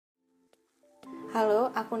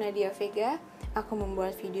Halo, aku Nadia Vega. Aku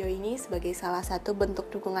membuat video ini sebagai salah satu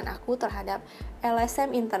bentuk dukungan aku terhadap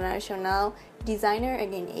LSM International Designer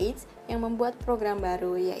Against AIDS yang membuat program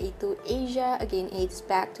baru yaitu Asia Against AIDS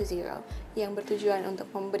Back to Zero yang bertujuan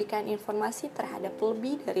untuk memberikan informasi terhadap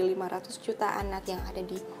lebih dari 500 juta anak yang ada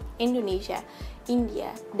di Indonesia,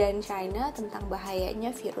 India, dan China tentang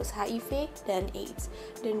bahayanya virus HIV dan AIDS,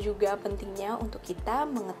 dan juga pentingnya untuk kita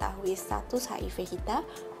mengetahui status HIV kita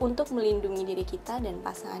untuk melindungi diri kita dan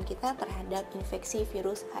pasangan kita terhadap infeksi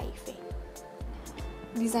virus HIV.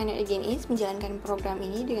 Designer Against AIDS menjalankan program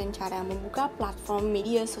ini dengan cara membuka platform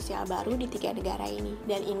media sosial baru di 3 negara ini,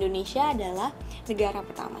 dan Indonesia adalah negara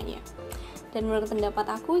pertamanya. Dan menurut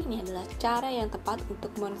pendapat aku, ini adalah cara yang tepat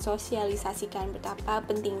untuk mensosialisasikan betapa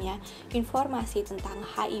pentingnya informasi tentang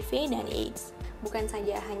HIV dan AIDS. Bukan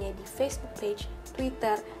saja hanya di Facebook page,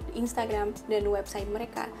 Twitter, Instagram, dan website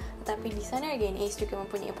mereka, tetapi Designer Against AIDS juga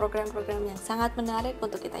mempunyai program-program yang sangat menarik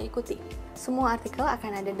untuk kita ikuti. Semua artikel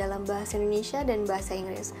akan ada dalam bahasa Indonesia dan bahasa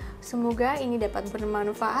Inggris. Semoga ini dapat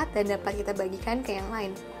bermanfaat dan dapat kita bagikan ke yang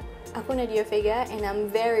lain. Aku Nadia Vega, and I'm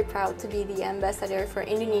very proud to be the ambassador for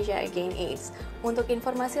Indonesia Against AIDS. Untuk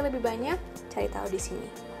informasi lebih banyak, cari tahu di sini.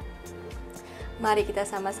 Mari kita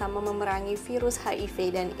sama-sama memerangi virus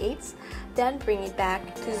HIV dan AIDS dan bring it back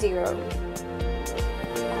to zero.